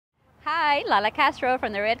Hi, Lala Castro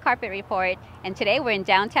from the Red Carpet Report, and today we're in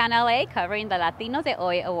downtown LA covering the Latinos de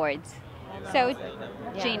Hoy Awards. So,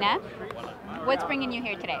 Gina, what's bringing you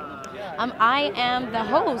here today? I am the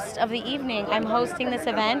host of the evening. I'm hosting this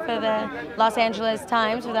event for the Los Angeles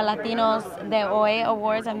Times for the Latinos de Hoy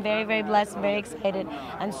Awards. I'm very, very blessed, very excited,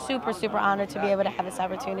 and super, super honored to be able to have this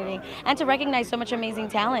opportunity and to recognize so much amazing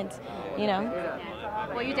talent, you know.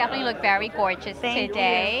 Well, you definitely look very gorgeous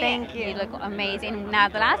today. Thank you. You look amazing. Now,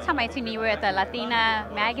 the last time I seen you were at the Latina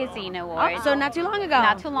Magazine Awards. Oh, so not too long ago.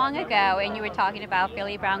 Not too long ago, and you were talking about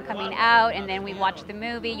Philly Brown coming out, and then we watched the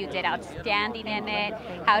movie. You did outstanding in it.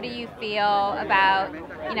 How do you feel about,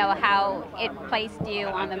 how it placed you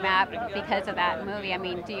on the map because of that movie? I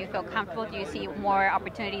mean, do you feel comfortable? Do you see more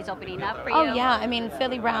opportunities opening up for you? Oh, yeah. I mean,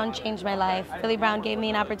 Philly Brown changed my life. Philly Brown gave me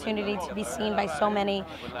an opportunity to be seen by so many,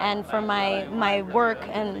 and for my work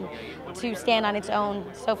and to stand on its own.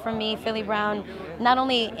 So for me, Philly Brown not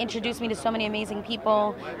only introduced me to so many amazing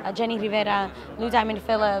people, Jenny Rivera, Lou Diamond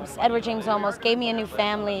Phillips, Edward James Olmos, gave me a new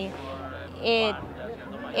family.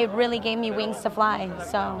 It really gave me wings to fly.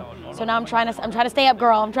 So now I'm trying to stay up,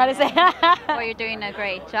 girl. I'm trying to stay. Well, you're doing a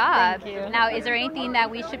great job. Thank you. Now, is there anything that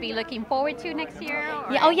we should be looking forward to next year?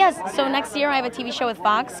 Or? Yeah. Oh, yes. So next year I have a TV show with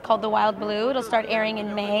Fox called The Wild Blue. It'll start airing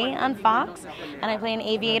in May on Fox, and I play an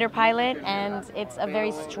aviator pilot, and it's a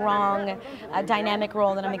very strong, dynamic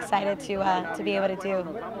role that I'm excited to be able to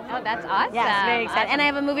do. Oh, that's awesome. Yeah, very excited. Awesome. And I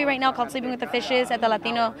have a movie right now called Sleeping with the Fishes at the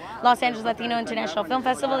Los Angeles Latino International Film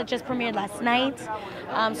Festival. It just premiered last night.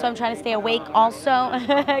 So I'm trying to stay awake also.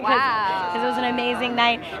 Wow. Because it was an amazing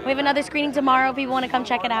night. We have another screening tomorrow. People want to come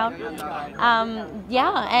check it out.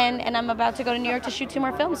 Yeah, and I'm about to go to New York to shoot 2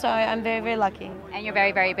 more films, so I'm very, very lucky. And you're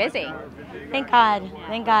very, very busy. Thank God.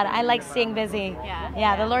 Thank God. I like staying busy.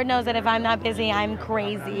 Yeah. The Lord knows that if I'm not busy, I'm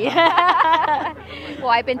crazy. Well,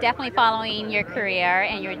 I've been definitely following your career,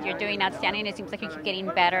 and you're doing outstanding. It seems like you keep getting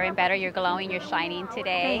better and better. You're glowing, you're shining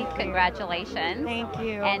today. Congratulations. Thank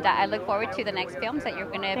you. And I look forward to the next films that you're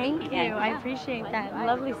going to be in. Thank you. I appreciate that.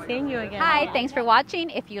 Lovely seeing you again. Hi, thanks for watching.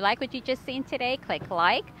 If you like what you just seen today, click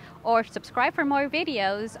like or subscribe for more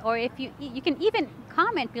videos, or if you can even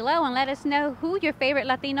comment below and let us know who your favorite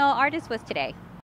Latino artist was today.